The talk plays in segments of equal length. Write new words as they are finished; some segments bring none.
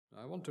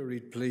I want to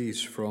read,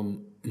 please,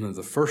 from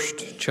the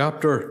first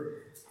chapter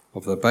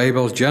of the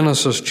Bible,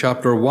 Genesis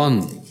chapter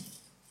 1.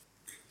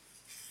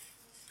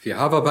 If you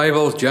have a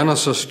Bible,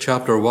 Genesis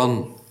chapter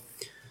 1.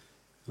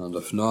 And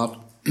if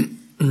not,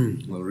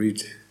 we'll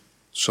read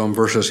some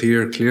verses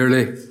here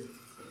clearly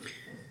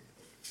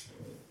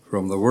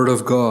from the Word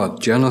of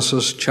God.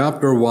 Genesis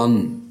chapter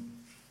 1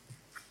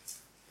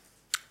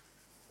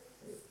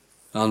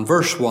 and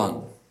verse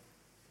 1.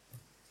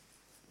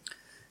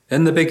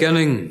 In the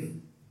beginning,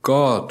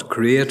 God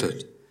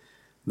created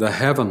the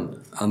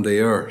heaven and the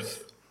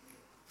earth.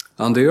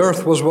 And the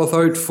earth was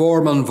without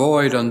form and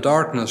void, and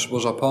darkness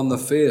was upon the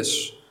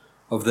face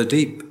of the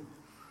deep.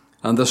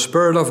 And the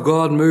Spirit of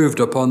God moved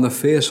upon the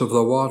face of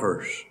the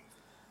waters.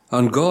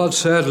 And God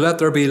said, "Let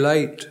there be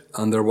light,"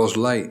 and there was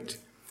light.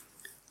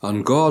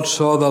 And God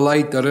saw the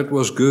light that it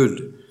was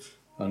good,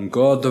 and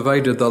God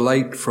divided the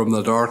light from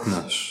the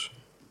darkness.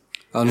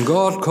 And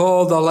God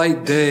called the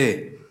light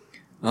day,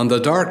 and the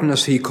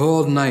darkness he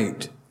called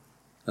night.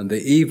 And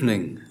the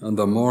evening and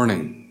the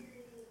morning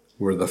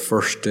were the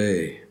first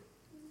day.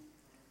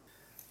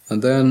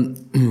 And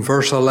then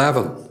verse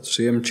 11,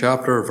 same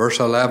chapter, verse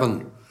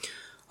 11.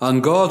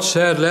 And God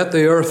said, "Let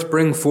the earth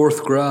bring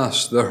forth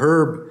grass, the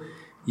herb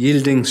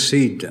yielding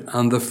seed,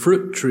 and the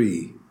fruit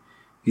tree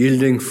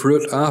yielding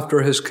fruit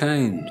after his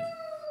kind,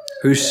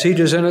 whose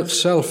seed is in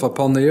itself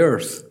upon the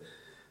earth."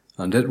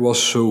 And it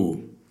was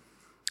so.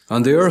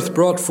 And the earth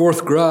brought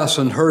forth grass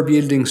and herb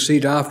yielding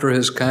seed after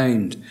his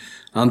kind,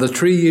 and the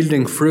tree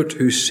yielding fruit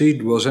whose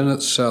seed was in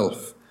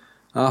itself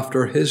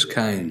after his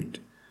kind.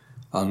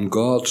 And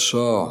God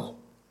saw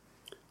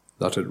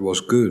that it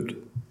was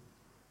good.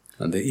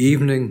 And the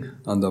evening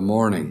and the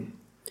morning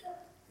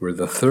were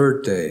the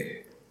third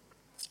day.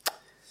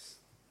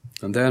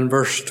 And then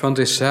verse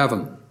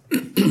 27.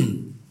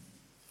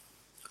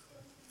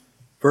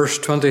 Verse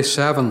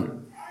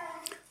 27.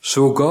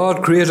 So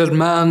God created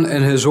man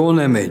in his own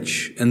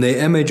image. In the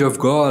image of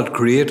God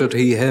created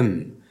he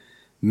him.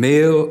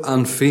 Male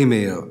and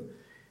female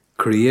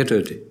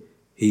created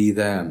he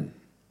them.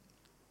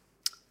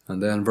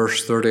 And then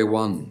verse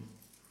 31.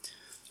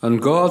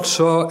 And God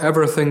saw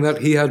everything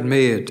that he had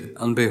made,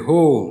 and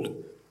behold,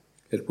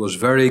 it was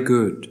very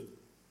good.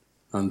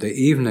 And the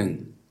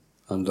evening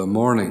and the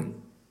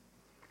morning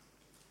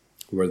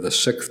were the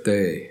sixth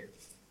day.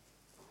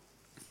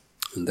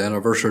 And then a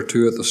verse or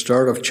two at the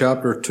start of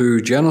chapter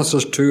 2,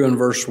 Genesis 2 and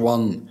verse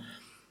 1.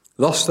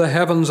 Thus the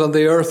heavens and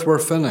the earth were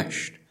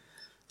finished,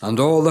 and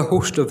all the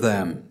host of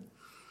them.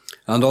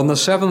 And on the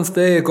seventh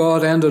day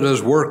God ended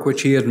his work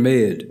which he had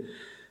made,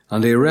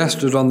 and he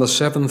rested on the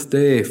seventh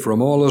day from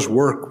all his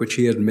work which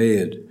he had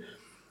made.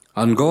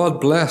 And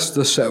God blessed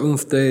the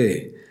seventh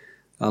day,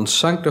 and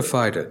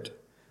sanctified it,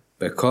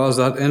 because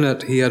that in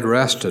it he had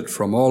rested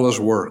from all his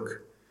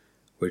work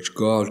which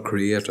God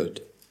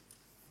created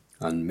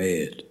and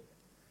made.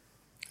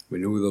 We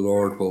know the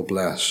Lord will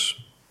bless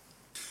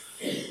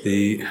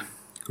the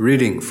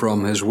reading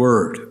from his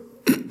word.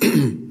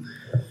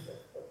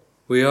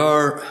 We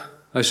are,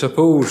 I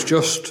suppose,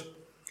 just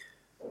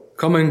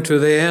coming to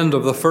the end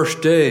of the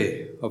first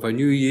day of a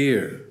new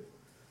year,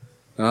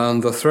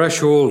 and the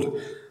threshold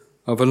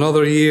of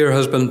another year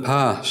has been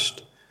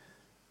passed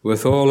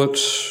with all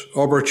its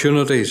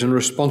opportunities and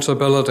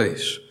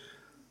responsibilities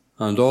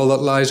and all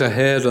that lies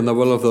ahead in the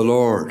will of the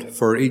Lord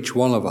for each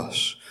one of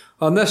us.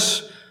 On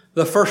this,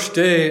 the first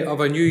day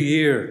of a new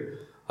year,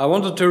 I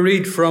wanted to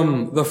read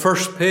from the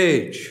first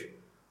page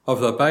of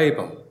the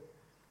Bible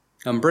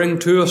and bring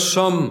to us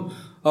some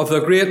of the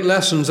great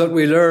lessons that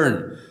we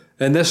learn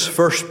in this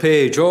first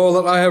page. All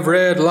that I have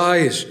read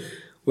lies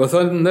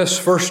within this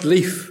first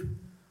leaf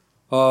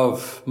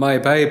of my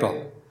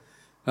Bible.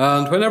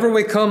 And whenever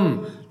we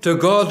come to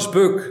God's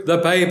book, the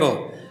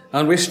Bible,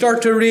 and we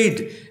start to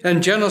read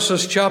in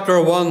Genesis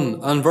chapter 1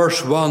 and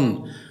verse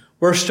 1,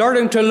 we're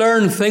starting to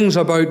learn things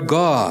about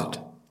God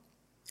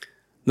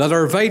that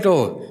are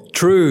vital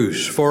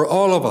truths for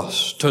all of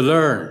us to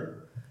learn.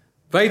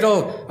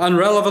 Vital and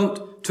relevant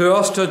to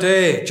us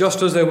today,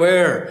 just as they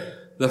were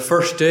the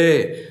first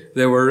day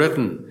they were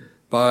written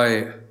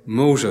by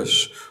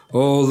Moses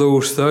all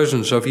those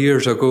thousands of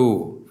years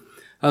ago.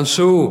 And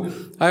so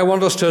I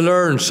want us to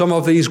learn some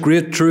of these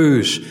great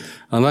truths,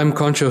 and I'm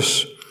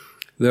conscious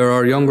there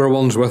are younger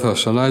ones with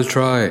us, and I'll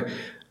try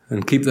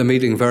and keep the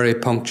meeting very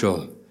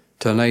punctual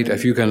tonight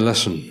if you can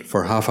listen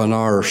for half an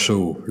hour or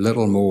so,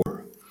 little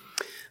more.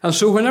 And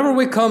so whenever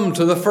we come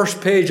to the first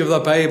page of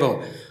the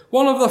Bible,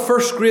 one of the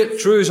first great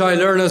truths I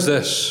learn is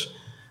this,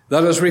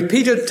 that is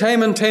repeated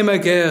time and time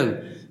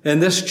again in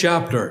this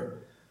chapter,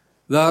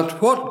 that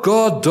what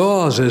God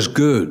does is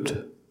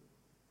good.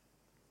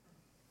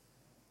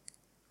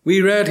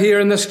 We read here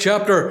in this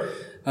chapter,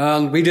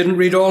 and we didn't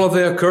read all of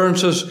the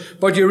occurrences,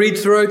 but you read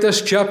throughout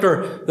this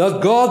chapter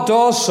that God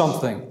does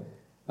something,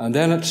 and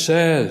then it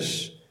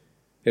says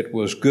it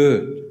was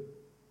good.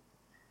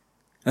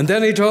 And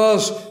then he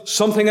does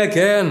something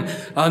again,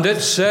 and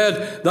it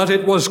said that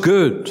it was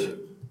good.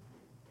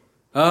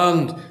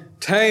 And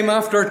time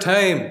after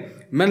time,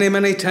 many,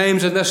 many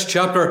times in this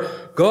chapter,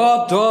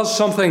 God does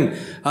something,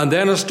 and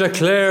then it's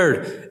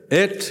declared,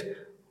 it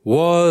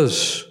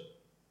was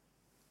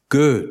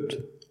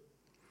good.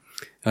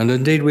 And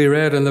indeed, we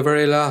read in the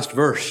very last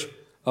verse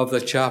of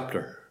the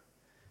chapter,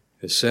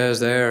 it says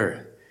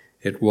there,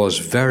 it was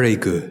very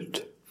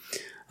good.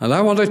 And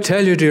I want to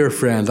tell you, dear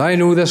friend, I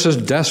know this is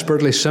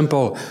desperately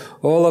simple.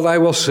 All that I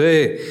will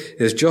say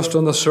is just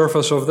on the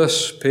surface of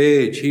this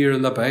page here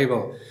in the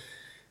Bible,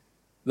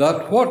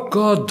 that what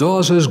God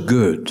does is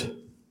good.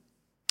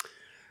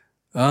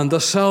 And the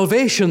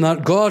salvation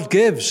that God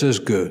gives is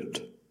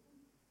good.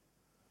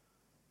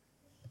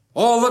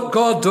 All that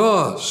God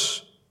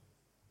does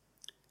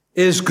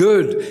is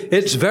good.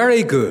 It's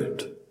very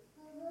good.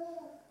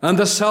 And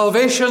the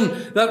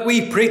salvation that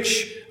we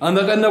preach, and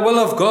that in the will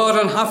of God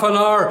in half an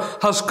hour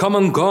has come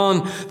and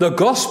gone, the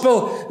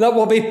gospel that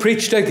will be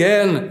preached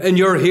again in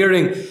your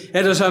hearing,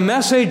 it is a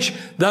message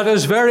that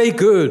is very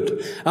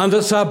good, and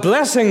it's a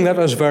blessing that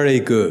is very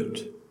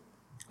good.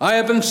 I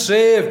have been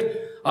saved.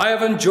 I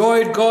have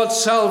enjoyed God's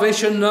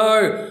salvation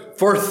now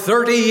for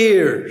 30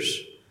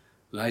 years.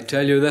 And I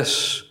tell you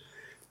this,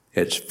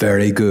 it's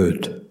very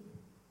good.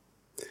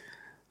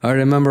 I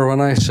remember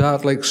when I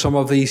sat like some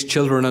of these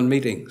children in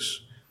meetings,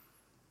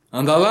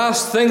 and the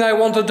last thing I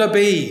wanted to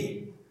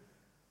be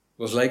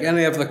was like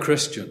any of the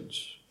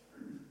Christians.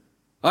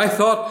 I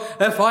thought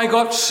if I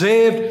got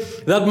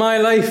saved, that my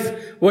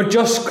life would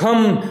just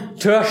come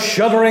to a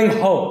shuddering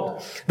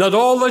halt, that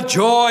all the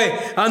joy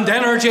and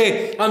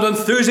energy and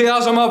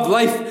enthusiasm of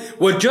life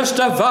would just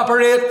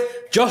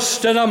evaporate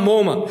just in a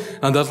moment,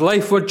 and that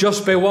life would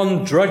just be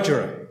one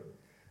drudgery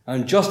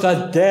and just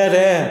a dead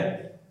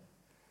end.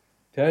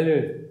 Tell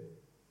you,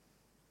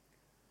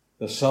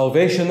 the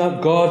salvation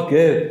that God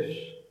gives,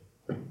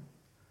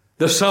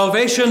 the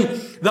salvation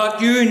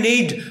that you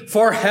need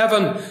for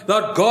heaven,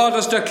 that God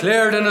has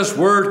declared in His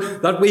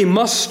Word, that we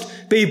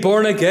must be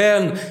born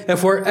again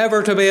if we're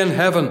ever to be in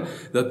heaven,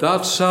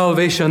 that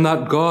salvation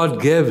that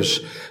God gives,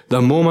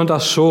 the moment a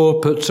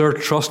soul puts their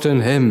trust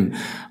in Him,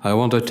 I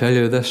want to tell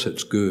you this,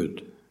 it's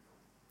good.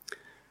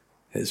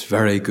 It's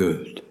very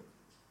good.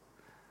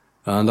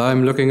 And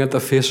I'm looking at the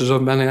faces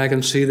of many. I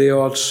can see the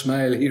odd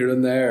smile here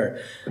and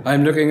there.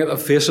 I'm looking at the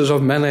faces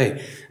of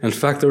many. In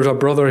fact, there's a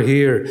brother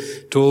here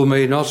told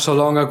me not so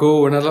long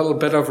ago in a little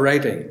bit of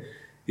writing,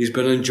 he's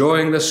been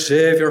enjoying the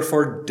Saviour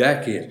for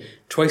decades,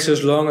 twice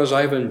as long as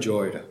I've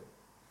enjoyed it.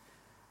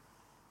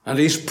 And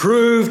he's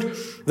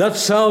proved that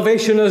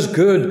salvation is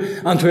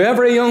good. And to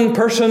every young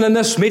person in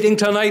this meeting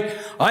tonight,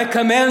 I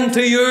commend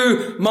to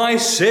you my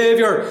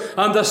Saviour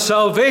and the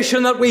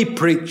salvation that we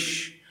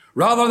preach.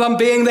 Rather than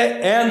being the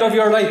end of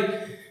your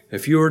life,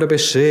 if you were to be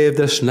saved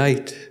this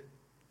night,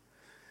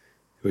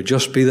 it would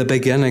just be the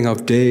beginning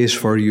of days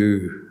for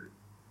you.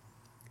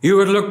 You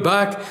would look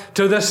back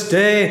to this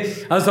day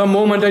as a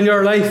moment in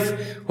your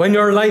life when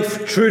your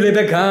life truly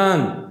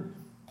began,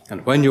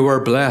 and when you were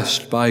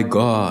blessed by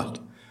God,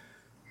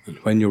 and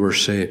when you were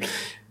saved.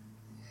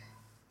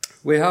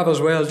 We have as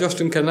well, just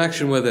in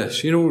connection with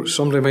this,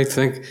 somebody might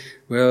think,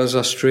 well, it's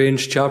a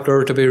strange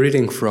chapter to be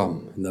reading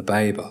from in the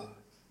Bible.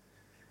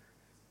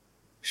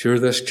 Sure,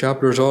 this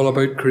chapter is all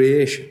about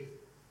creation.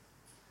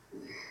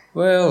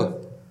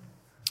 Well,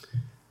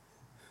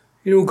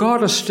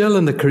 God is still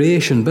in the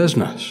creation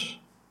business.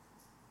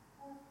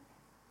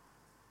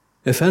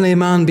 If any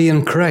man be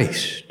in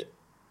Christ,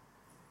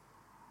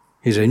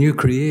 he's a new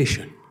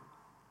creation.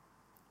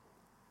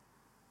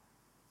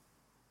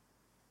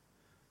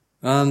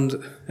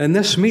 And in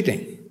this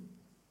meeting,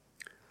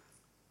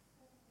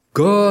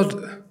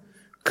 God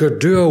could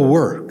do a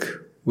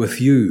work with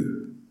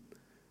you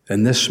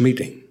in this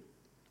meeting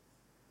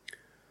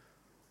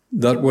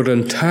that would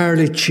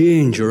entirely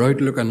change your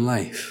outlook on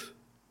life.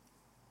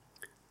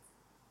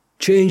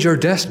 Change your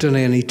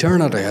destiny and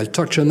eternity. I'll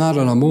touch on that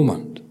in a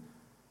moment.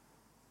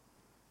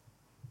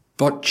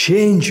 But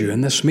change you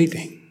in this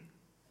meeting.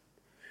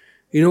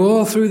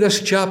 All through this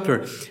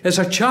chapter, it's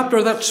a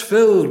chapter that's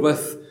filled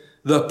with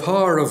the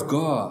power of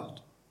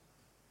God.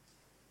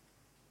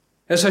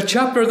 It's a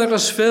chapter that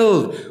is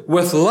filled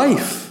with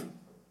life.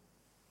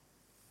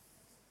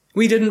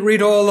 We didn't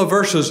read all the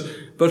verses,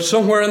 but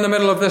somewhere in the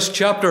middle of this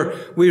chapter,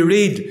 we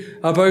read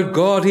about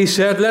God. He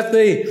said, let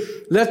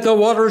the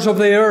waters of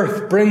the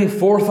earth bring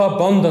forth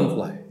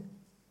abundantly.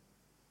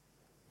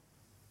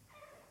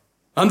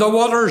 And the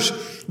waters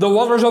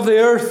of the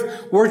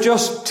earth were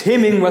just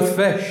teeming with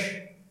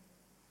fish.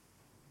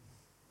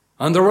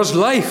 And there was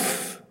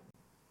life.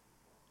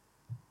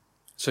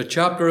 It's a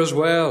chapter as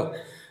well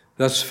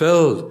that's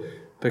filled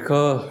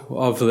because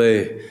of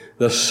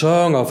the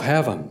song of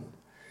heaven.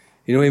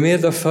 He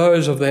made the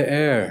fowls of the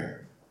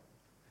air.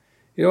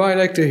 I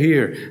like to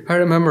hear. I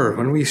remember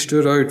when we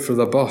stood out for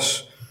the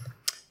bus,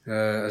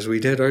 as we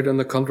did out in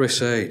the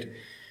countryside.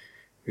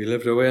 We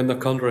lived away in the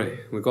country.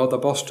 We got the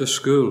bus to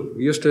school.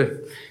 We used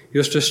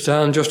to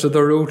stand just at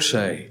the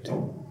roadside.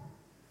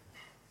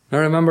 I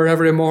remember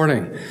every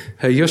morning.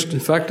 In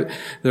fact,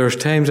 there's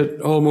times it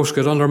almost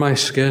got under my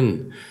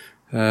skin.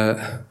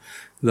 The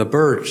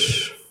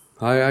birds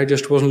I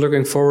just wasn't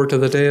looking forward to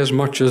the day as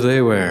much as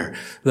they were.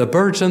 The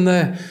birds in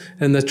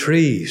the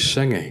trees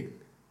singing.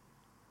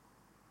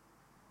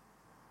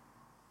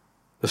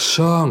 The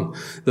song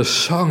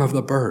of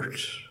the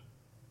birds.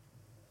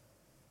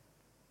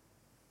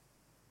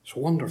 It's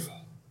wonderful.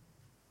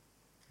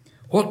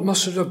 What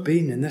must it have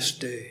been in this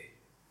day?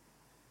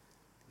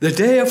 The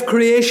day of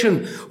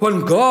creation,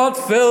 when God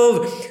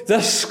filled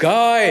the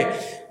sky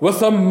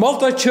with the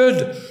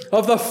multitude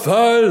of the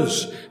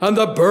fowls and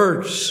the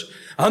birds.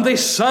 And they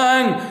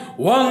sang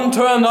one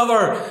to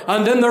another,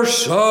 and in their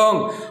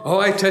song,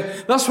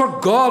 that's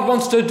what God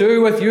wants to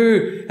do with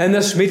you in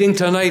this meeting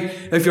tonight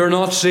if you're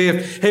not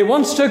saved. He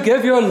wants to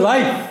give you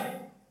life.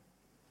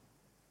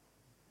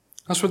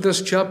 That's what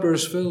this chapter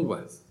is filled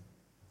with.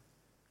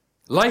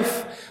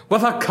 Life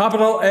with a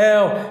capital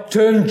L,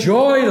 to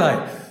enjoy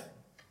life.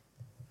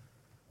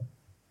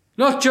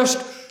 Not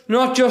just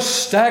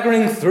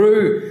staggering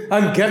through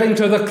and getting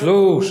to the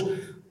close,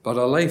 but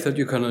a life that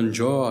you can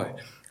enjoy.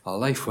 A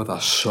life with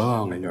a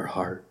song in your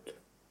heart.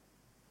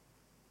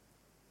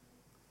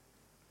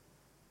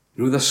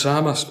 You know, the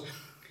psalmist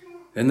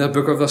in the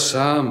book of the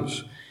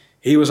Psalms,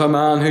 he was a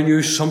man who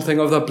knew something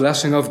of the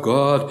blessing of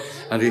God,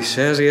 and he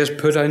says he has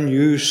put a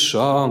new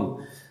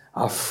song,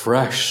 a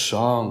fresh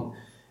song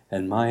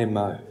in my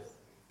mouth,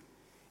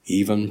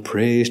 even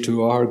praise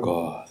to our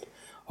God.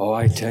 Oh,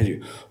 I tell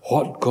you,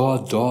 what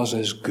God does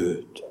is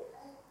good.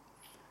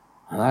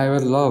 And I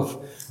would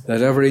love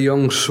that every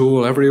young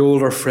soul, every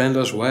older friend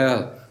as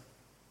well,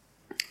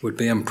 would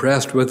be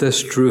impressed with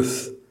this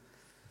truth,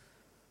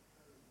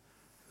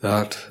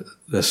 that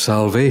the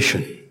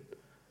salvation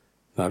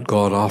that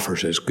God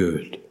offers is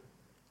good.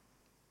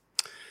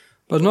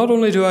 But not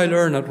only do I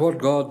learn that what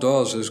God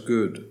does is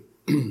good,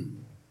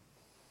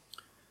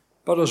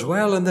 but as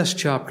well in this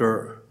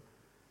chapter,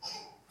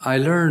 I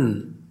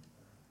learn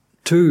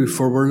too,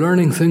 for we're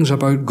learning things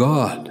about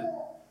God,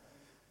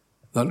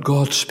 that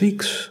God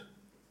speaks.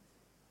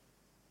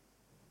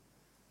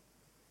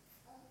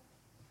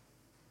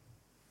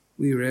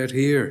 We read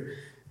here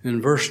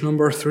in verse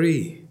number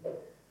 3,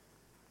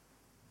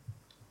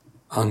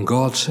 and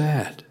God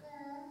said.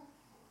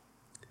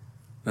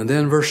 And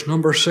then verse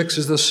number 6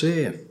 is the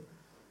same.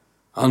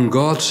 And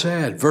God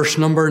said. Verse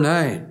number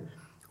 9.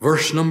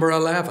 Verse number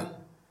 11.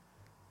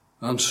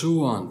 And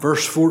so on.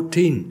 Verse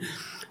 14.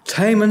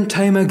 Time and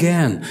time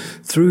again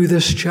through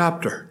this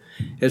chapter,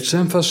 it's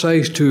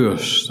emphasized to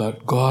us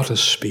that God is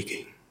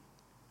speaking.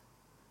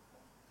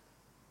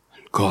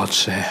 And God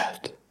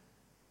said.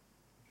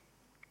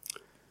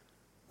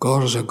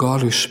 God is a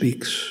God who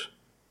speaks.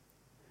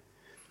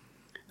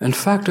 In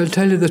fact, I'll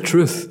tell you the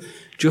truth,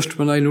 just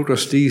when I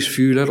noticed these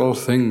few little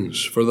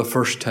things for the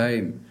first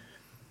time,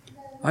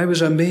 I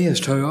was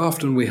amazed how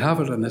often we have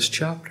it in this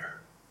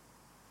chapter.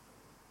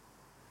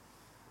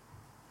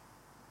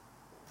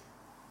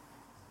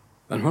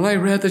 And when I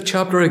read the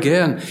chapter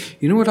again,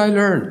 you know what I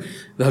learned?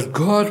 That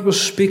God was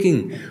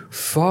speaking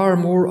far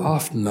more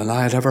often than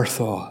I had ever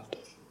thought.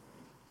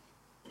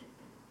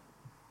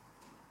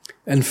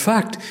 In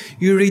fact,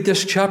 you read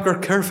this chapter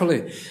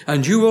carefully,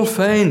 and you will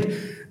find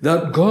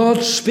that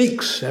God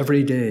speaks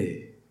every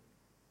day.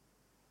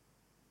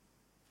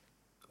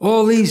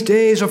 All these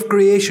days of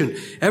creation,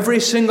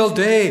 every single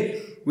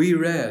day we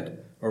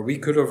read, or we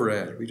could have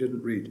read, we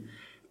didn't read,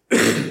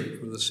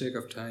 for the sake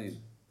of time.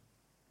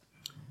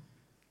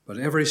 But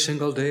every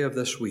single day of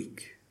this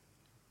week,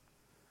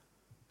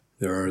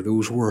 there are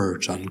those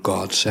words, and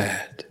God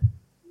said.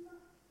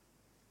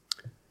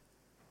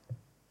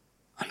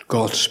 And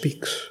God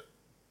speaks.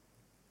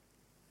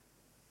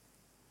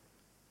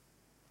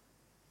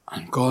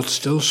 And God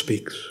still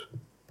speaks.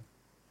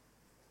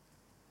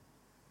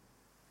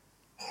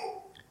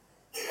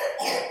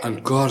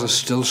 And God is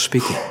still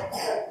speaking.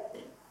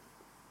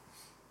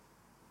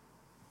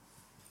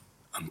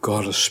 And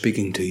God is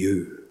speaking to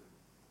you.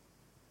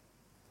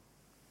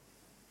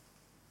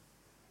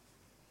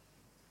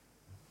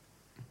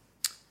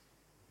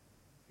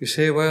 You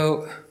say,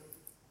 well,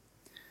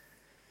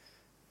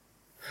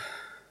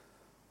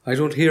 I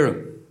don't hear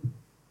him.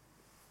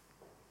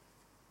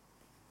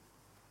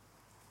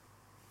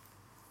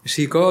 You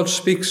see, God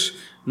speaks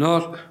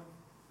not,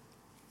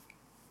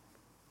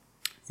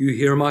 you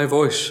hear my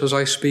voice as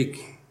I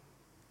speak.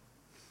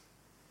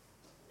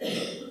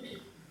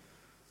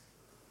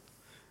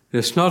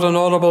 It's not an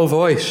audible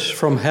voice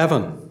from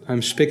heaven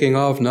I'm speaking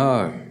of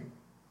now.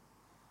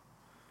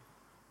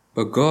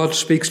 But God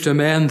speaks to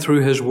men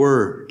through His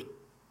Word.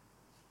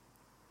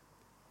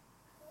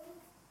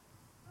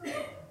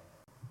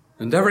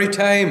 And every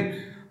time,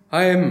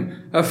 I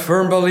am a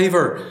firm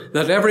believer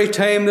that every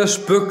time this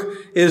book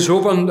is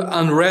opened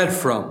and read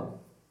from,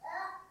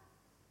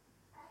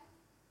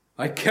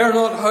 I care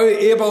not how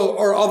able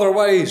or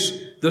otherwise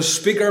the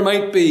speaker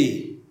might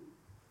be.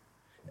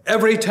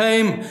 Every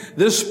time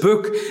this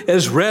book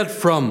is read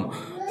from,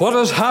 what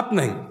is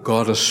happening?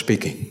 God is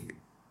speaking.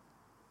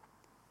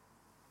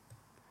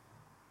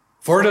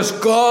 For it is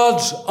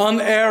God's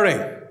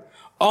unerring,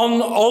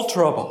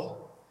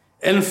 unalterable,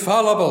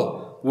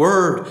 infallible,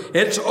 Word.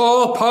 It's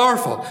all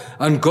powerful.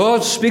 And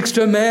God speaks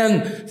to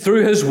men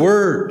through his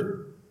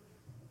Word.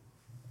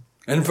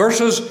 In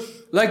verses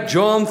like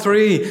John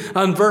 3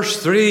 and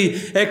verse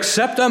 3,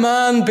 except a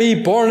man be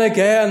born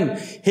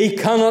again, he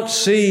cannot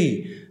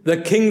see the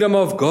kingdom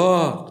of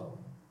God.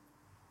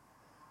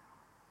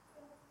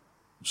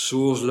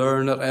 Souls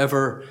learn that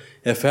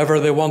if ever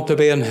they want to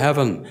be in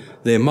heaven,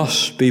 they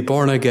must be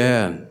born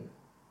again.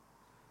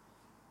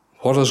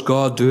 What is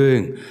God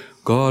doing?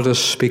 God is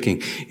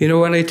speaking. You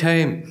know, any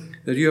time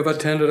that you have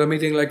attended a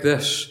meeting like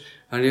this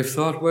and you've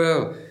thought,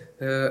 well,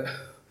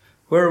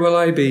 where will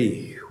I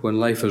be when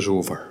life is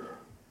over?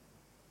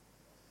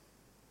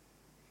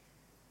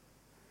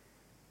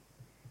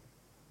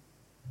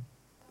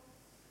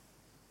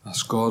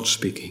 That's God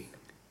speaking.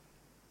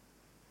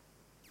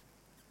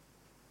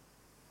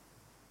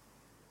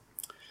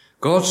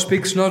 God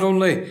speaks not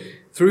only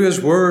through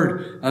his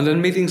Word and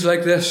in meetings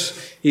like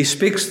this, he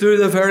speaks through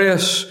the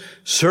various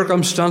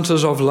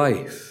circumstances of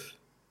life.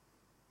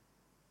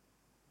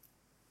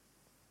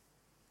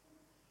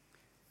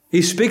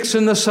 He speaks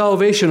in the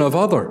salvation of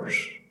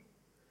others.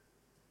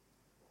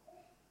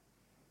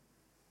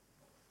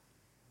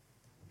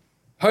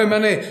 How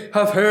many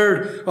have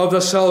heard of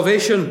the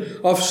salvation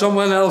of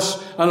someone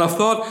else and have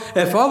thought,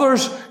 if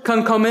others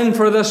can come in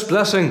for this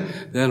blessing,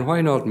 then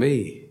why not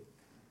me?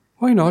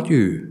 Why not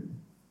you?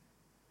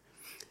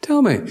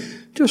 Tell me,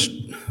 just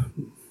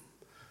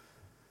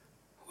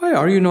why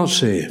are you not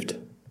saved?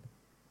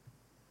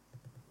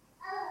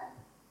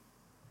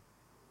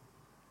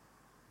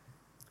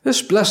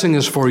 This blessing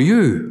is for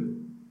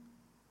you.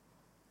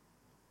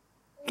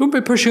 Don't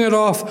be pushing it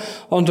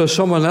off onto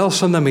someone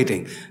else in the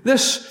meeting.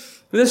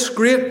 This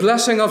great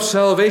blessing of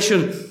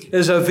salvation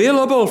is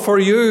available for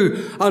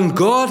you, and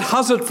God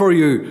has it for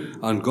you,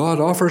 and God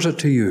offers it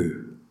to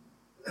you.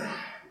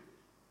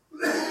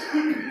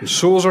 The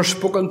souls are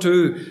spoken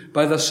to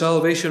by the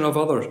salvation of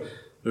others.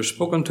 They're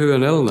spoken to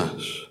in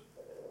illness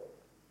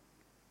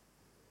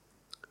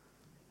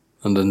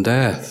and in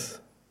death.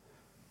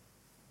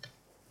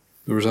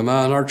 There was a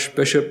man,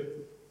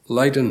 Archbishop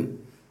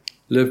Leighton,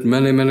 lived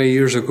many, many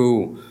years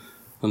ago,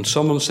 and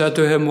someone said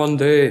to him one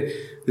day,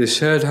 they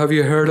said, have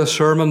you heard a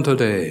sermon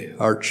today,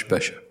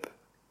 Archbishop?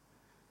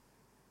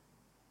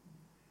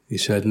 He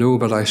said, no,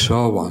 but I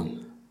saw one.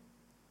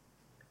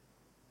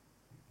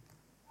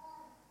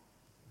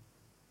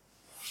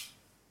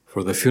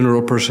 For the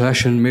funeral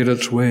procession made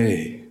its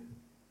way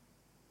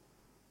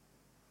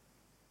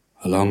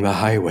along the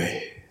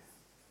highway.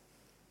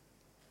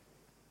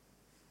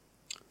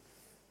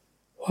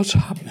 What's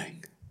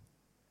happening?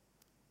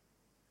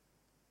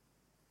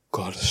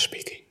 God is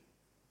speaking.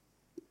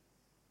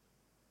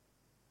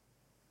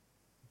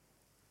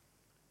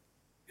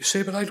 You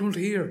say, but I don't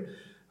hear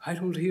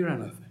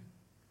anything.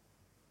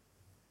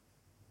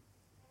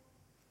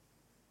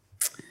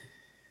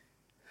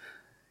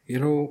 You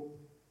know,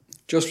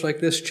 just like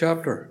this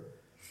chapter,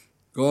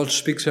 God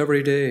speaks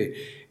every day.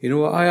 You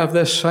know,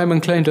 I'm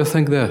inclined to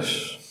think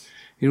this.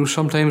 You know,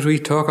 sometimes we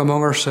talk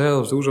among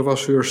ourselves, those of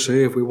us who are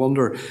saved, we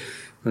wonder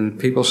when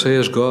people say,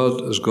 is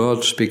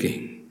God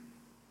speaking?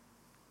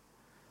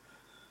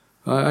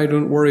 I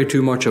don't worry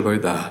too much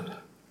about that.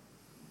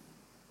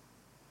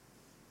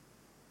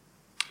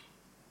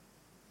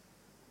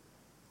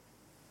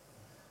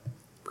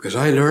 Because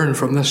I learn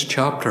from this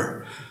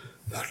chapter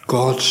that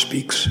God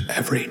speaks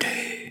every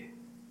day.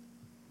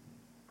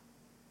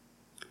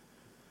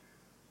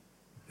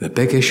 The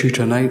big issue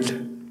tonight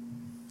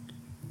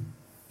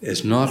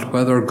is not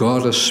whether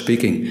God is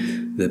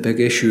speaking. The big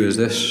issue is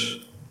this,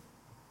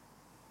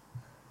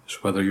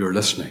 is whether you're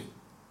listening.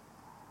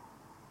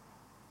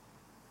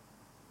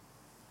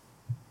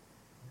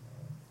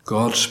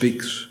 God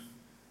speaks.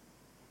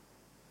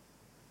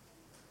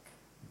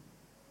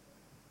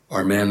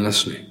 Are men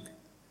listening?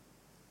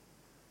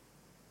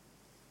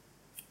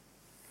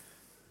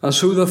 And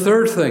so the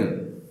third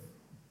thing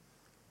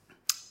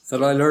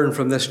that I learned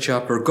from this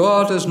chapter,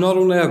 God is not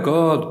only a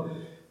God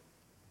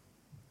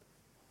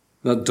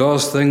that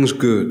does things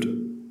good,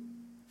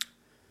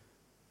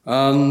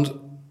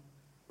 and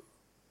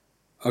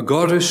a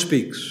God who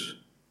speaks.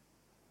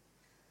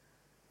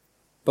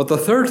 But the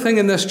third thing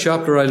in this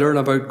chapter I learn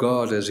about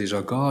God is he's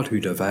a God who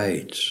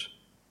divides.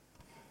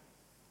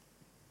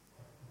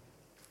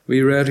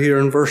 We read here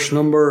in verse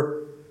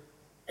number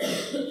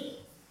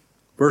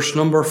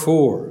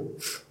 4.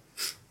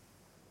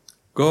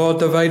 God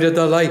divided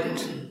the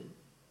light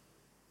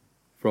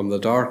from the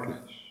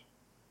darkness.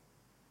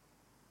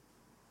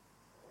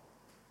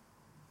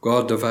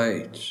 God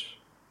divides.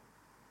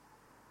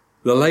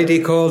 The light he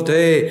called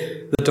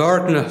day, the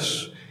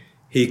darkness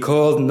he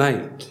called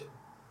night.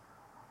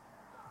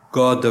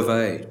 God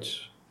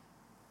divides.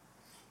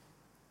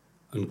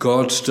 And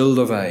God still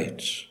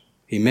divides.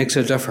 He makes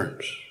a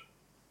difference.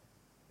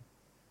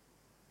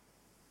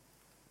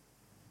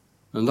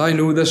 And I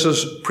know this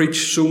is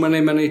preached so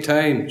many, many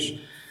times,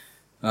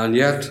 and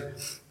yet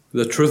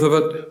the truth of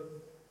it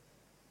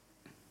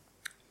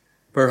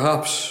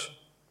perhaps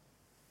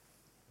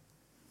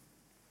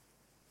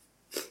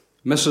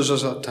misses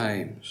us at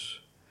times.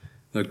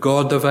 that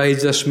God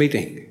divides this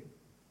meeting,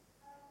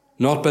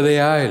 not by the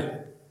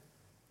aisle,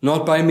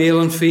 not by male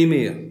and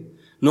female,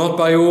 not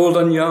by old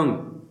and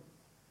young,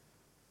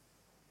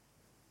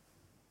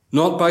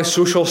 not by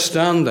social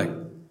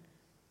standing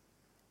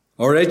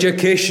or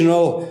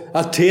educational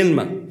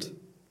attainment.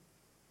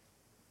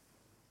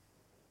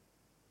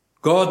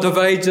 God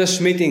divides this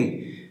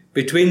meeting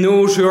between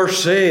those who are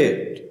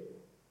saved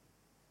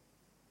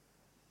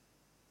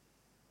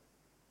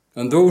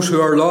and those who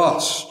are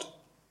lost.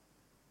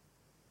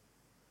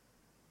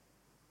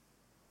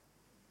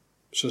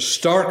 It's as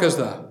stark as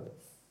that.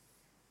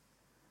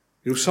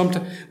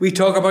 Sometimes we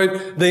talk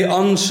about the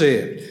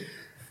unsaved.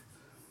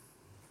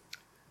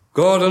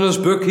 God in His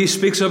book, He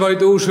speaks about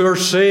those who are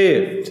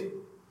saved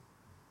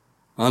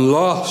and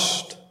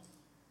lost.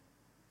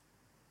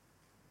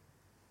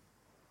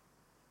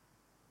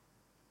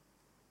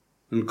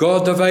 And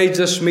God divides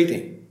this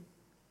meeting.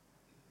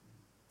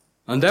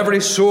 And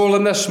every soul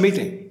in this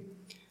meeting,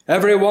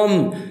 every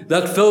one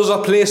that fills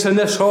a place in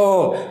this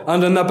hall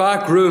and in the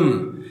back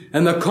room,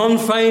 in the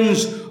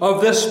confines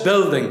of this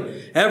building,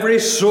 every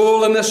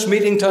soul in this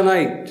meeting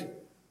tonight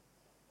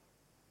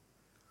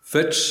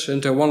fits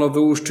into one of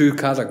those two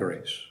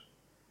categories: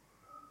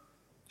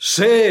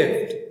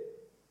 saved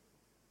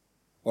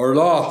or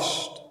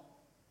lost.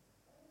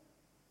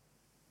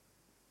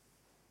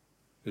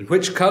 In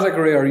which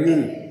category are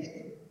you?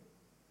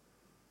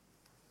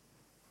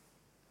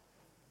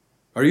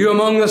 Are you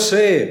among the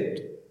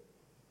saved?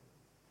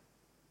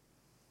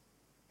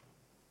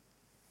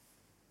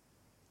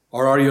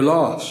 Or are you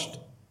lost?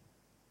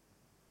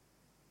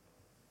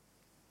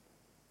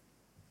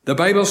 The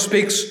Bible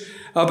speaks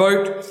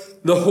about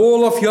the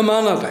whole of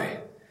humanity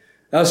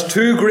as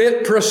two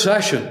great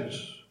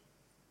processions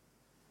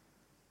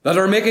that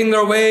are making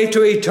their way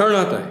to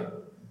eternity.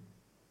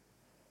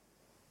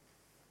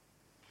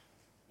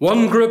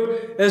 One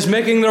group is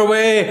making their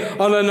way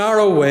on a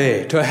narrow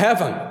way to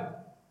heaven,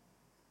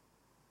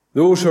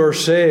 those who are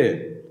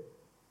saved.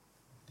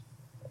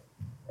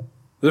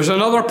 There's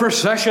another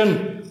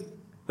procession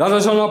that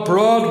is on a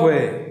broad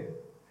way,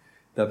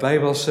 the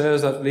Bible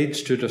says, that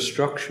leads to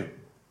destruction.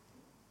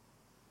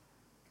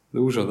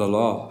 Those are the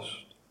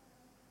lost.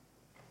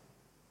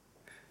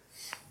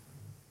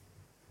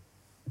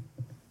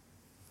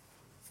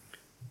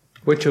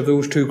 Which of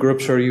those two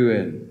groups are you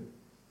in?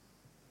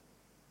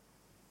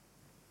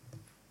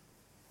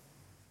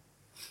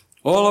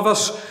 All of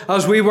us,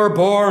 as we were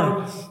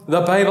born,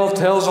 the Bible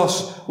tells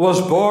us,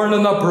 was born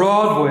in the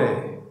broad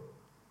way,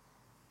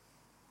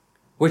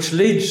 which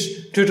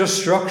leads to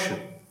destruction.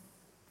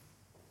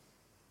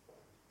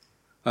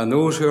 And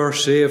those who are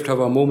saved have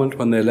a moment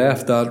when they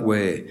left that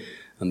way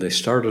and they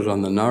started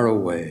on the narrow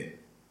way.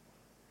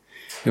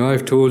 You know,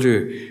 I've told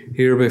you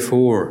here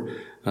before,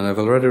 and I've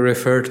already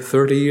referred to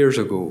 30 years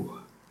ago,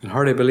 I can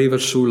hardly believe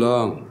it's so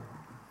long.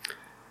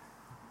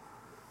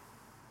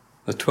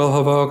 The 12th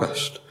of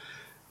August,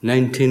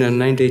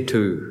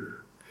 1992,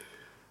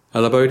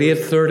 at about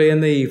 8:30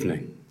 in the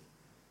evening,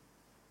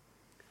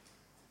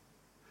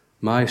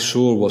 my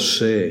soul was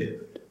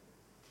saved.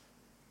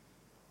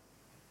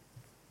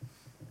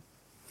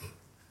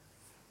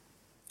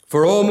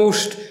 For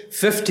almost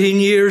 15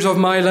 years of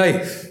my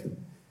life,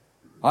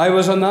 I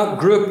was in that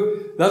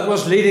group that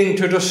was leading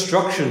to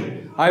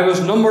destruction. I was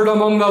numbered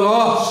among the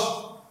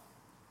lost.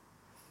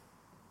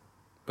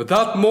 But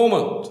that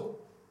moment,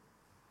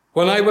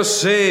 when I was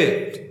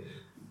saved,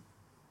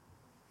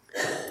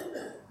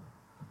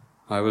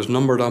 I was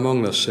numbered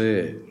among the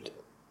saved.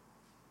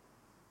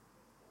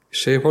 You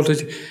say, what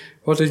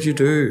did you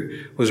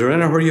do? Was there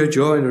anywhere you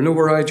joined or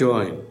nowhere I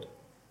joined?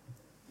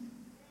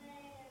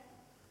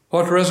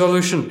 What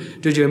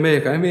resolution did you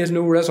make? I made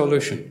no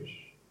resolutions.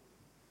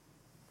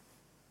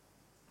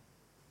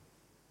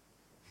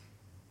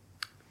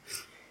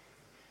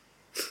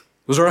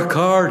 Was there a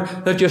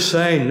card that you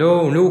signed?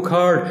 No, no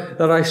card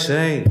that I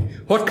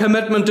signed. What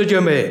commitment did you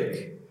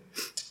make?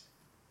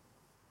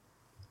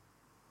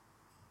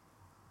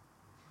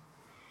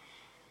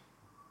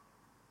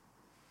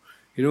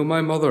 You know,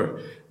 my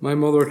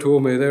mother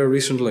told me there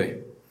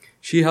recently,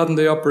 she hadn't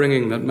the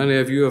upbringing that many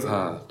of you have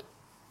had.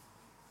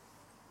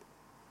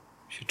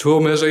 She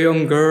told me as a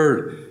young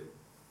girl,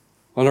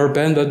 on her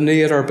bended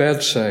knee at her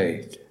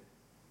bedside,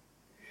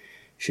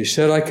 she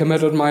said, I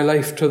committed my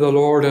life to the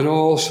Lord in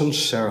all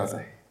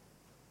sincerity.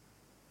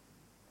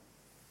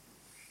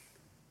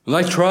 And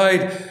I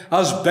tried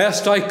as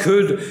best I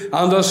could,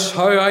 and as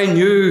how I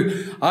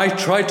knew, I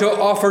tried to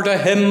offer to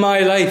Him my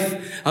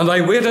life. And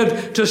I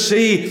waited to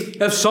see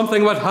if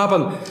something would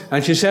happen.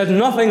 And she said,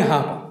 nothing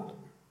happened.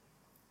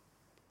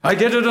 I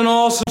did it in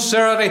all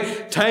sincerity,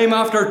 time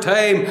after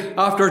time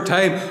after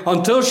time,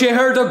 until she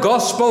heard the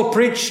gospel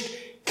preached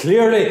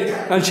clearly,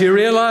 and she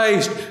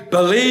realized,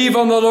 believe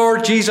on the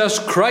Lord Jesus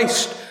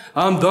Christ,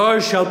 and thou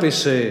shalt be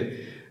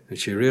saved. And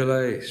she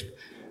realized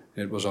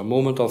it was a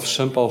moment of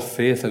simple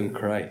faith in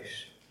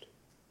Christ.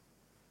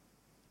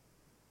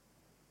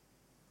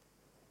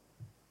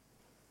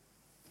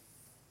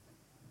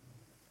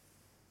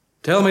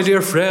 Tell me,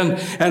 dear friend,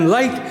 in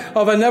light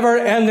of a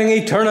never-ending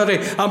eternity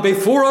and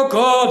before a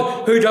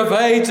God who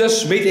divides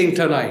this meeting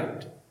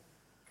tonight,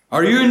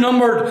 are you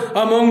numbered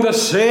among the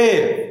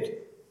saved?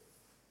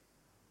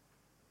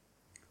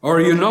 Or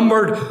are you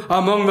numbered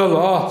among the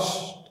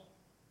lost?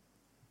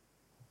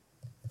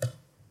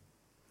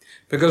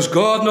 Because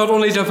God not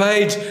only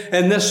divides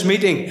in this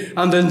meeting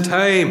and in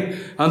time,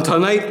 and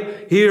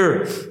tonight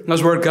here,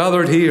 as we're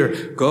gathered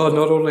here, God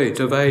not only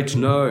divides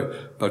now,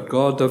 but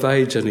God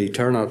divides in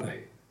eternity.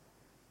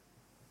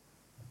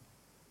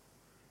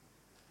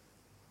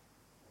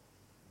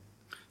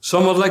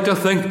 Some would like to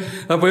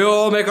think that we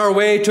all make our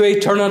way to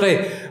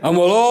eternity and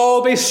we'll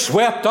all be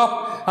swept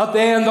up at the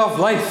end of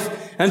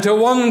life into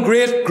one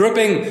great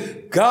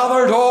grouping,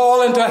 gathered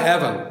all into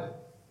heaven.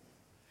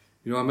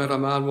 You know, I met a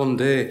man one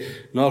day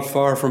not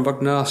far from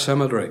Bucknell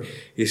Cemetery.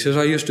 He says,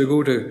 I used to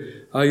go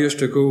to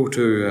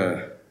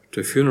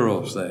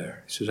funerals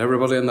there. He says,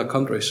 everybody in the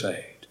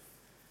countryside.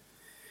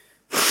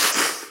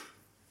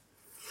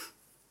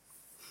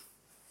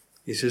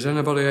 He says,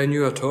 anybody I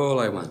knew at all,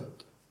 I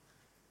went.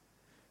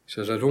 He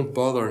says, I don't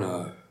bother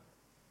now.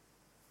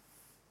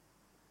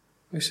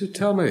 I said,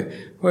 tell me,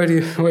 why do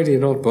you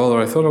not bother?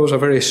 I thought it was a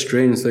very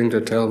strange thing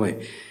to tell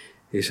me.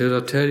 He says,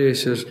 I'll tell you, he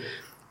says,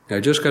 I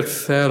just got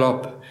fed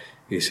up.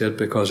 He said,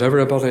 because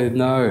everybody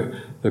now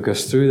that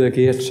goes through the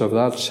gates of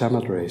that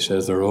cemetery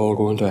says they're all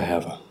going to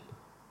heaven.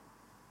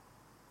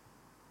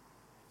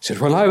 He said,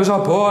 when I was a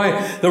boy,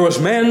 there was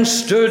men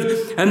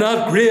stood in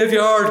that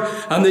graveyard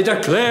and they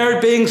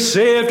declared being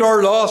saved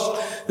or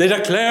lost. They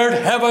declared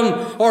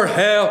heaven or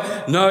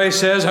hell. Now he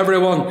says,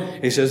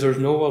 everyone, he says, there's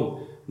no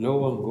one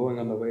going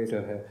on the way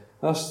to hell.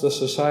 That's the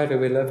society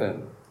we live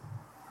in.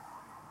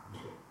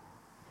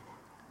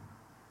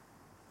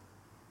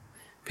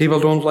 People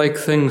don't like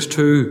things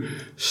too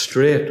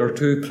straight or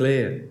too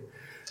plain.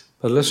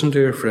 But listen,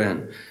 dear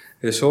friend,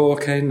 it's all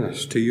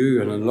kindness to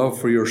you and in love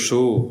for your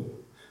soul.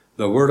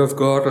 The Word of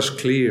God is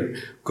clear.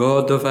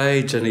 God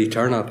divides in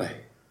eternity.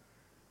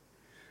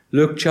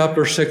 Luke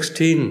chapter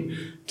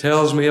 16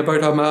 tells me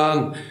about a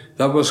man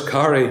that was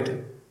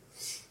carried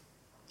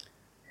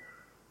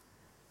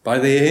by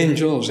the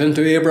angels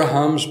into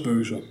Abraham's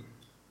bosom.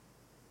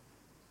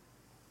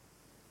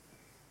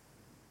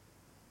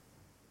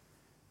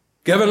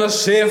 Given a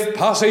safe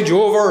passage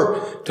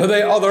over to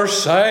the other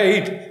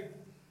side,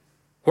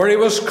 where he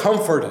was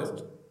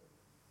comforted.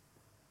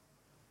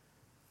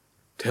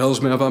 Tells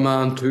me of a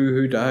man too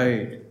who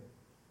died.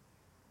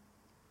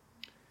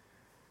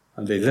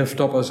 And he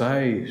lifted up his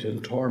eyes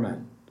in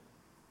torment.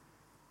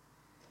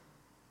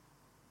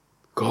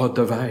 God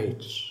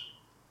divides.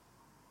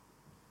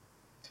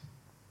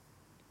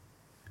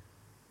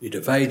 He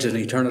divides in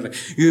eternity.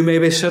 You may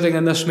be sitting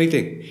in this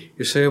meeting.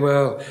 You say,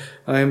 well,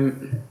 I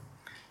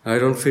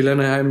don't feel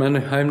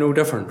I'm no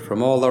different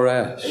from all the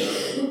rest.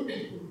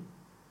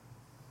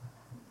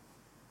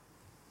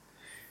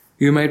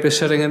 You might be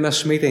sitting in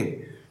this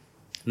meeting,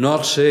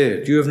 not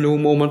saved. You have no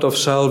moment of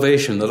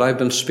salvation that I've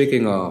been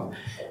speaking of.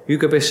 You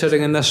could be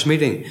sitting in this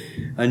meeting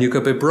and you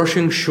could be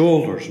brushing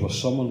shoulders with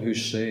someone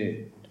who's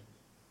saved.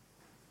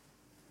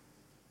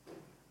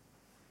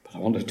 But I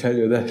want to tell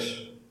you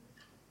this.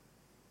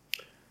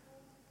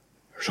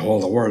 There's all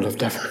the world of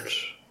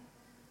difference.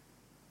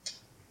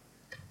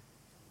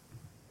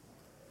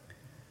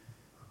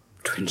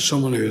 Between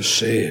someone who is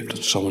saved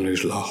and someone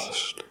who's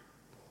lost.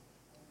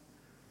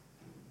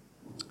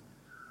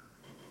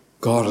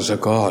 God is a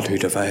God who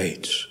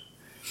divides.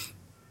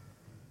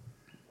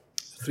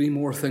 3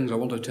 more things I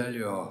want to tell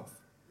you of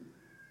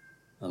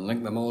and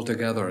link them all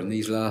together in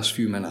these last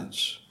few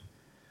minutes.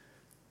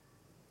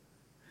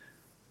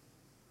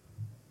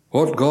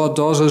 What God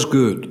does is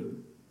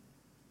good.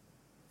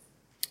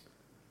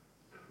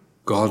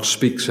 God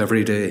speaks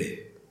every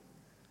day.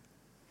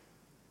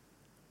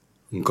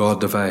 And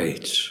God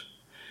divides.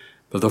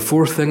 But the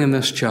 4th thing in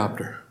this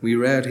chapter, we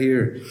read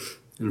here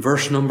in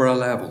verse number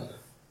 11.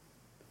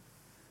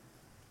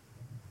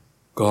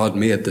 God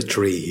made the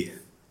tree.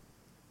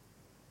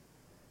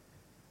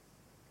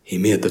 He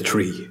made the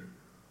tree.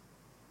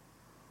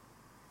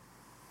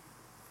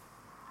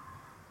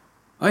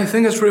 I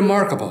think it's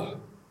remarkable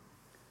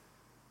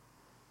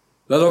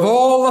that of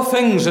all the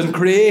things in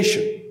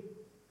creation,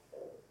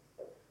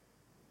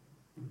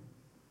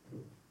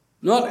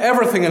 not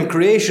everything in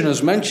creation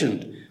is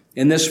mentioned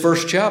in this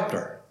first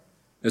chapter.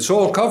 It's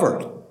all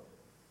covered.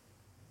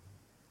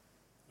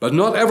 But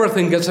not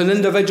everything gets an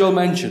individual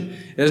mention.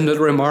 Isn't it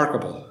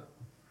remarkable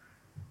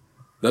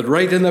that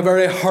right in the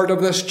very heart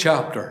of this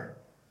chapter,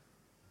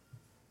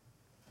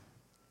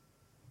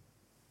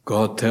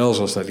 God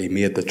tells us that He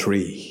made the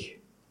tree.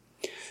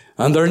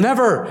 And there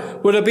never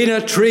would have been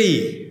a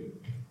tree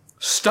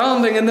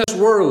standing in this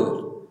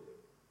world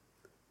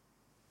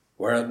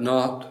were it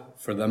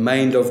not for the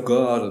mind of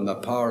God and the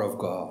power of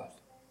God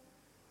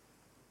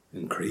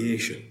in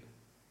creation.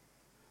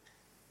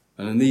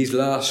 And in these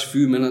last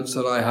few minutes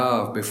that I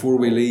have before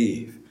we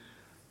leave,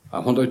 I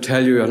want to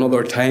tell you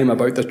another time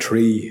about the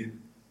tree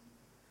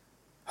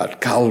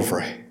at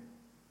Calvary.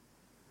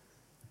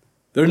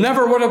 There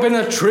never would have been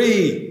a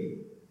tree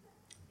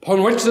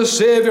upon which the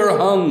Saviour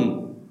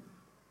hung,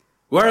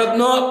 were it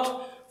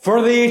not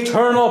for the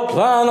eternal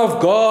plan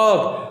of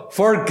God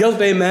for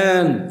guilty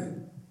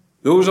men,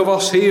 those of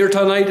us here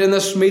tonight in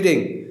this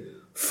meeting,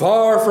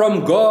 far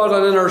from God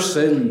and in our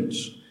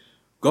sins,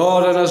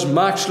 God in his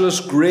matchless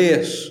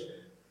grace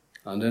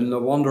and in the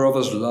wonder of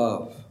his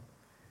love,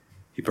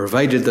 he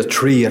provided the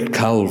tree at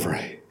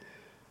Calvary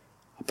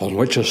upon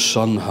which his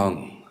Son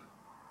hung.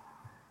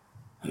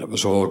 And it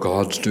was all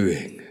God's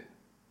doing.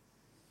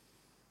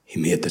 He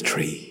made the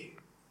tree.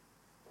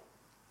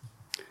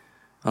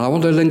 And I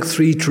want to link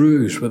three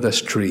truths with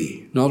this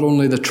tree. Not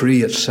only the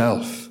tree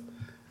itself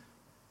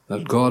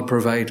that God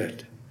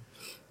provided,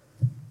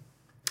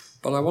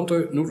 but I want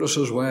to notice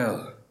as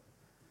well,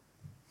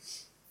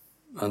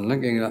 and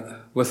linking it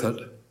with it,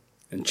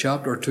 in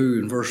chapter 2,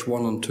 in verse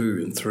 1 and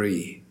 2 and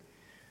 3,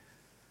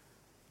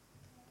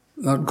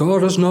 that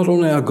God is not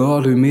only a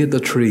God who made the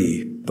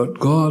tree, but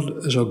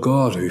God is a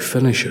God who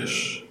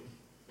finishes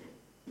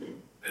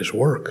his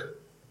work.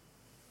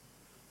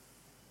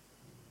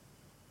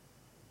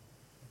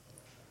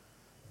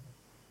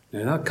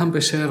 Now that can't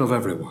be said of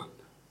everyone.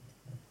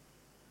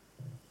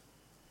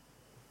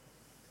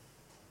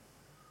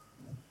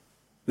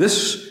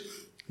 This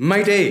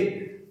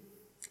mighty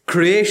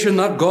creation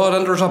that God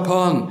enters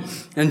upon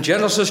in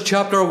Genesis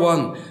chapter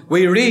 1,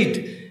 we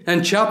read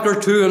in chapter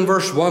 2 and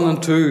verse 1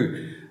 and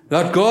 2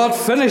 that God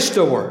finished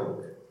the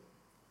work.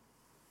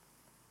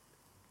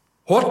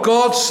 What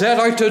God set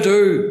out to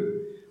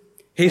do,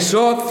 he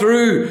saw it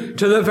through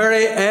to the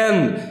very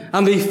end,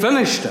 and he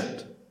finished it.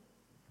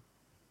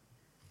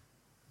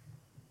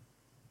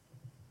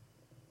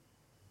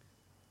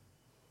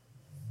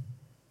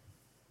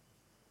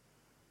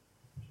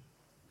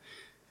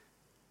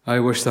 I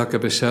wish that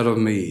could be said of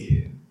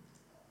me,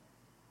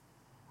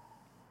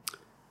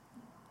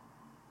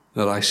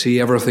 that I see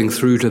everything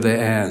through to the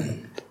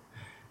end.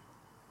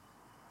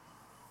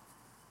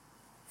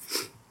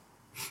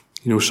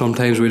 You know,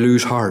 sometimes we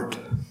lose heart.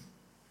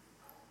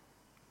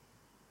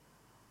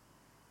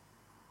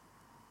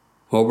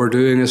 What we're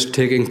doing is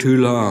taking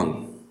too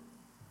long.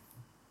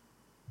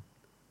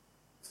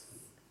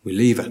 We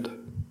leave it.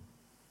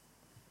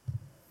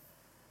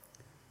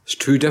 It's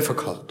too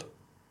difficult.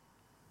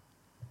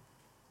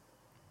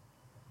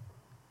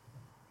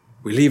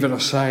 We leave it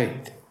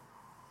aside.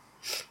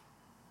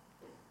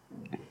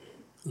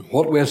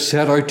 What we had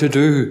set out to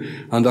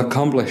do and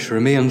accomplish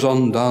remains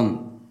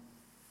undone.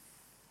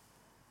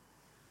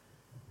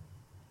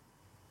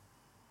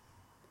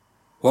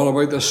 What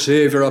about the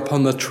Saviour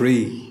upon the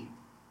tree?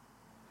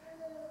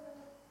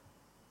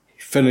 He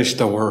finished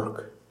the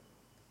work.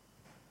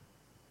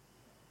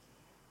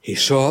 He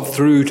saw it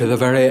through to the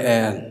very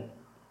end.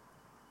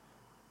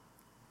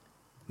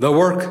 The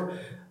work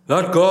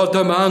that God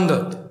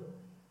demanded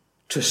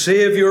to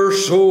save your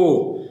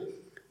soul.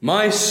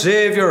 My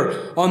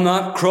Saviour on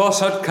that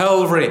cross at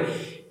Calvary,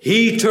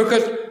 he took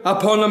it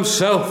upon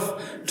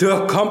himself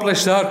to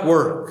accomplish that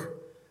work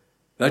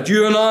that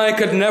you and I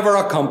could never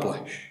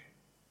accomplish.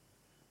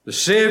 The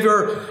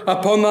Saviour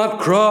upon that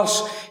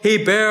cross,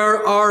 he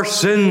bare our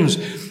sins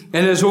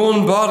in his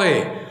own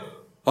body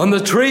on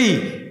the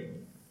tree.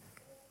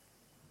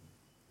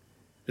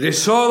 And he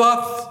saw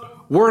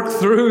that work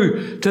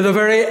through to the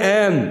very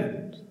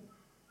end.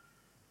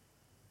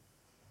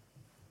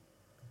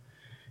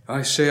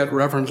 I say it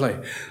reverently.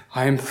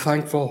 I am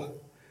thankful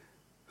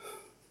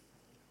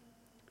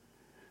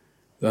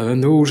that in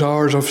those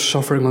hours of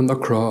suffering on the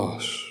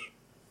cross,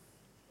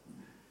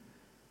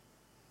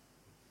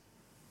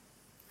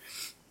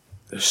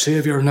 the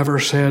Saviour never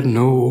said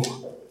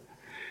no.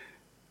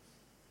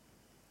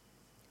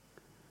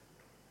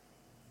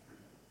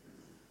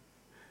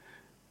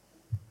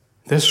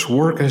 This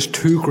work is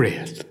too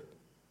great.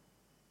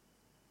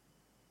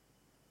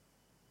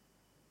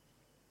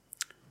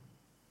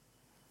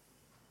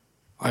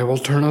 I will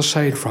turn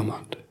aside from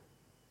it.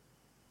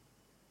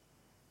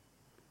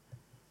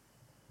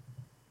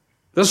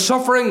 The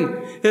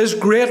suffering is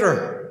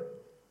greater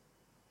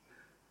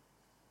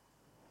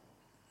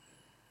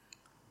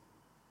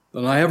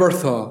than I ever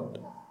thought.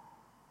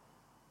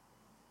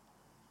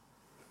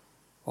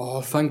 Oh,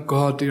 thank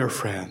God, dear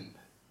friend.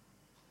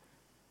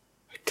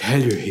 I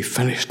tell you, he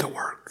finished the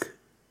work.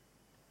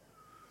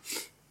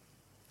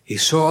 He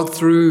saw it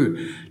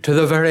through to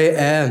the very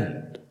end.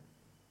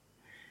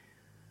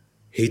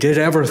 He did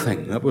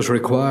everything that was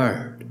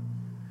required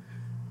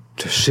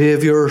to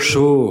save your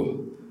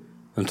soul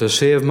and to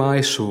save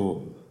my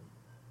soul.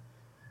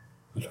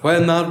 And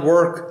when that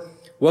work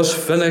was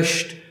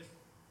finished,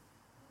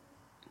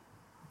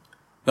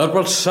 that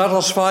would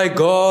satisfy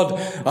God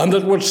and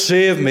it would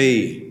save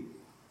me,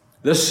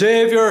 the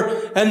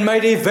Saviour in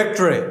mighty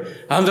victory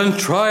and in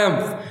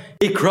triumph,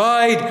 he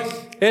cried,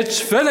 "It's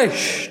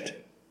finished."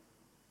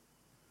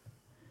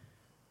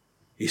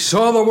 He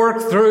saw the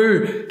work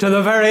through to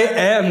the very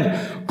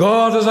end.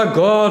 God is a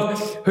God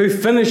who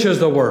finishes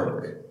the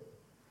work.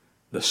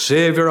 The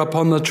Saviour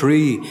upon the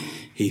tree,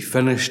 he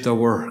finished the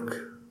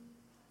work.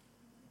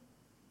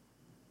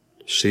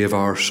 Save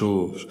our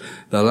souls.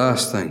 The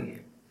last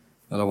thing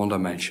that I want to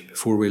mention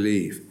before we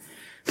leave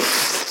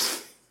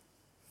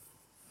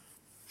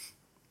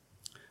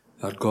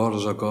that God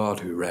is a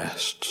God who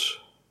rests.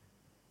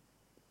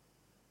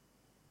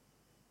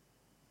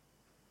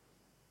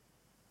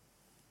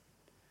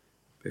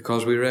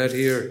 Because we read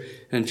here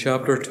in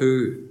chapter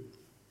 2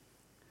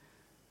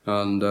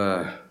 and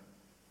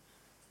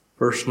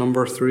verse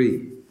number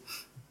 3,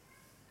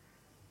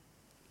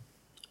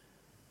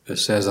 it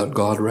says that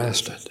God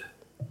rested.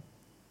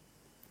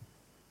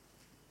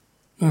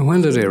 Now,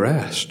 when did he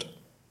rest?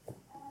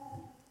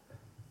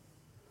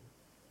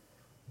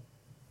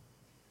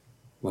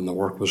 When the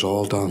work was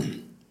all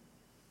done.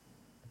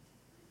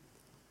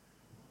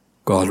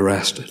 God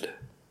rested.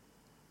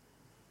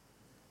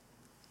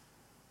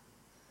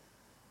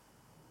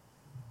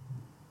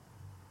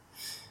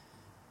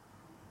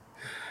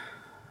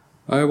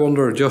 I want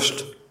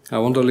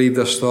to leave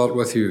this thought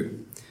with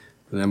you,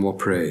 and then we'll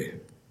pray.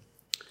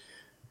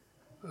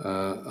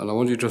 And I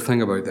want you to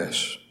think about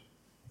this,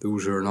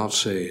 those who are not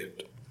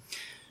saved.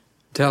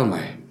 Tell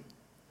me,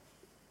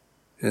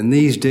 in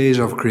these days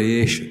of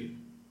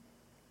creation,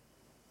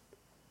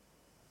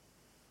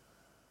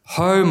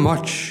 how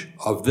much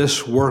of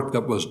this work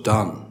that was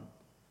done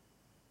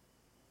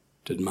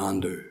did man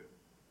do?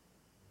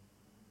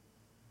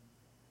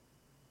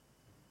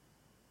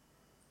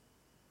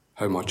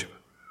 How much of it?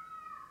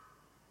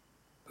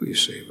 Well, you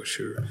say, well,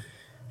 sure,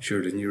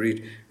 didn't you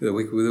read? The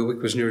week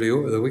was nearly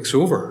over. The week's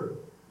over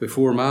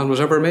before man was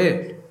ever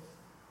made.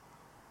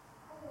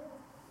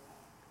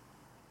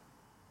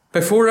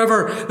 Before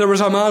ever there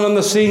was a man on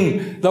the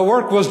scene, the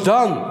work was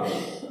done.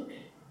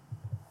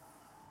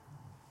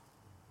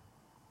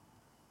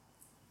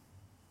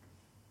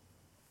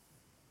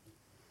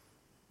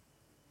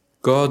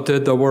 God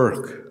did the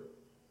work.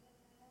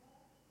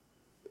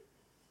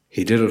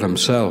 He did it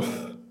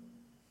himself.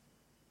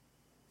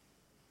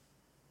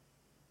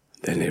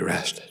 Then he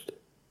rested.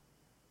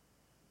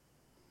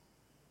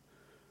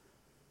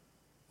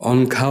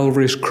 On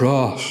Calvary's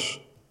cross,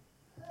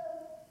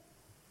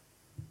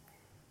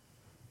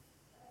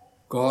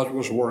 God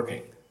was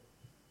working.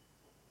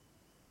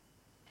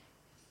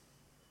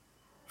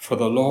 For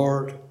the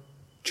Lord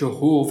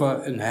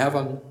Jehovah in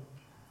heaven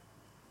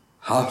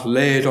hath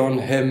laid on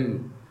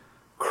him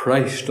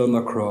Christ on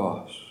the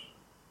cross.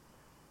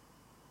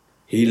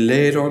 He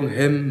laid on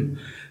him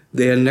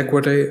the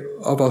iniquity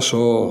of us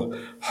all.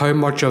 How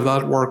much of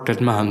that work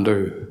did man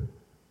do?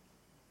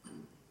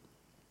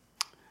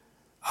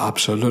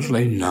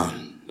 Absolutely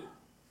none.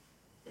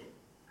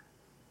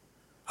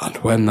 And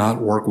when that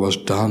work was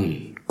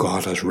done,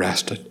 God has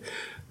rested.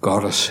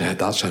 God has said,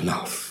 that's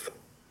enough.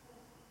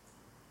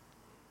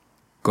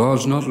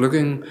 God's not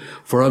looking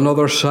for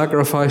another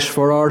sacrifice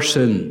for our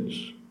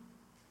sins.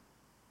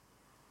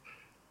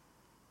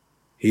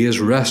 He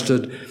has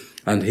rested,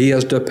 and he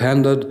has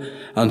depended,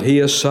 and he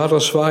is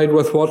satisfied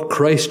with what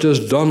Christ has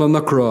done on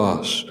the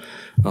cross.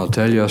 I'll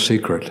tell you a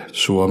secret,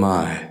 so am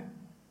I.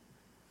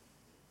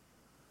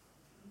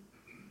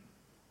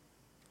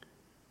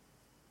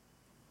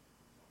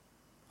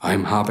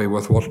 I'm happy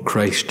with what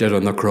Christ did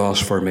on the cross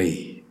for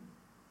me.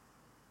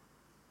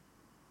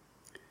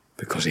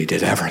 Because he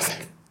did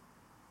everything.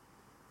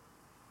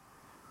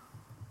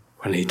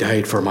 When he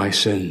died for my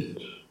sins.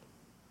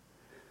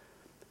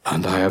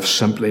 And I have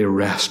simply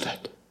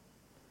rested.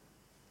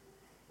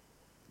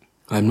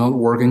 I'm not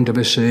working to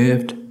be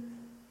saved.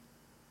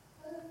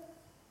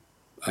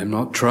 I'm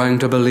not trying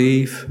to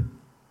believe.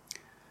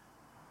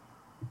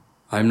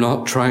 I'm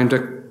not trying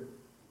to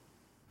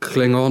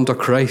cling on to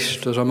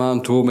Christ, as a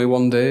man told me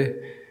one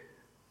day.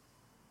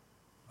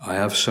 I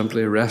have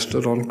simply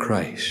rested on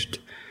Christ,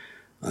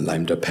 and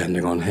I'm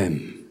depending on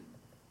him.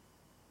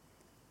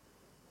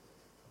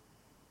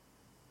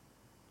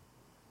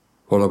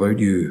 What about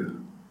you?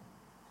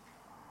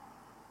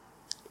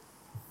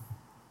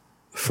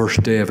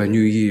 First day of a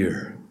new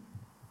year.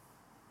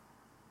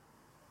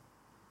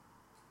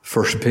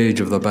 First page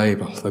of the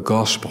Bible, the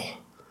Gospel.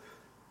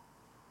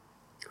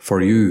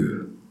 For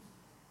you.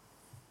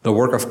 The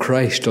work of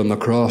Christ on the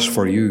cross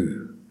for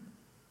you.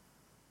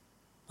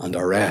 And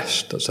a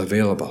rest that's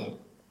available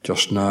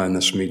just now in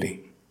this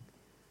meeting.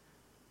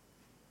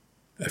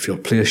 If you'll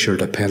place your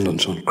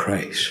dependence on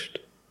Christ.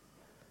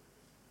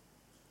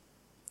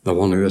 The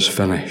one who has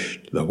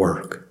finished the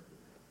work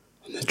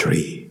on the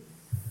tree.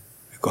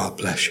 God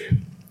bless you.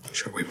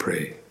 Shall we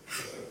pray?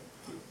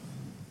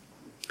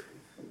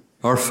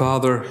 Our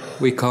Father,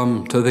 we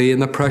come to Thee in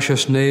the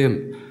precious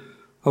name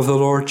of the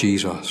Lord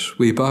Jesus.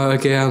 We bow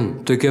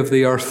again to give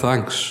Thee our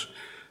thanks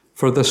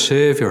for the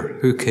Saviour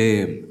who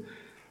came,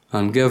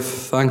 and give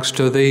thanks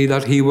to Thee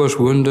that He was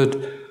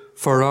wounded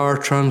for our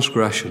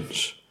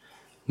transgressions,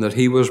 and that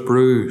He was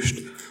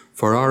bruised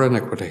for our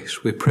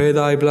iniquities. We pray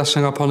Thy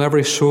blessing upon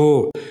every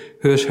soul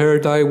who has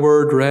heard Thy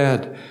word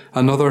read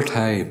another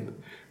time.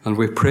 And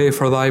we pray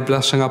for Thy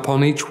blessing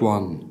upon each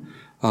one,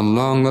 and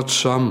long that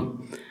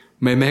some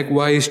may make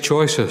wise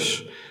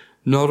choices,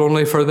 not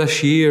only for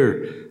this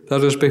year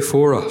that is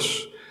before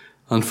us,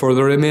 and for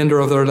the remainder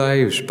of their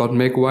lives, but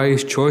make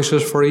wise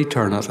choices for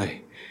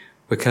eternity.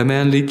 We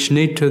commend each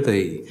need to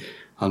Thee,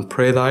 and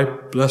pray Thy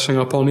blessing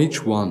upon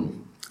each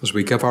one. as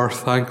we give our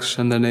thanks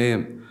in the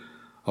name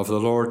of the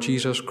Lord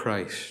Jesus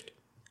Christ.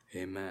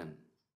 Amen.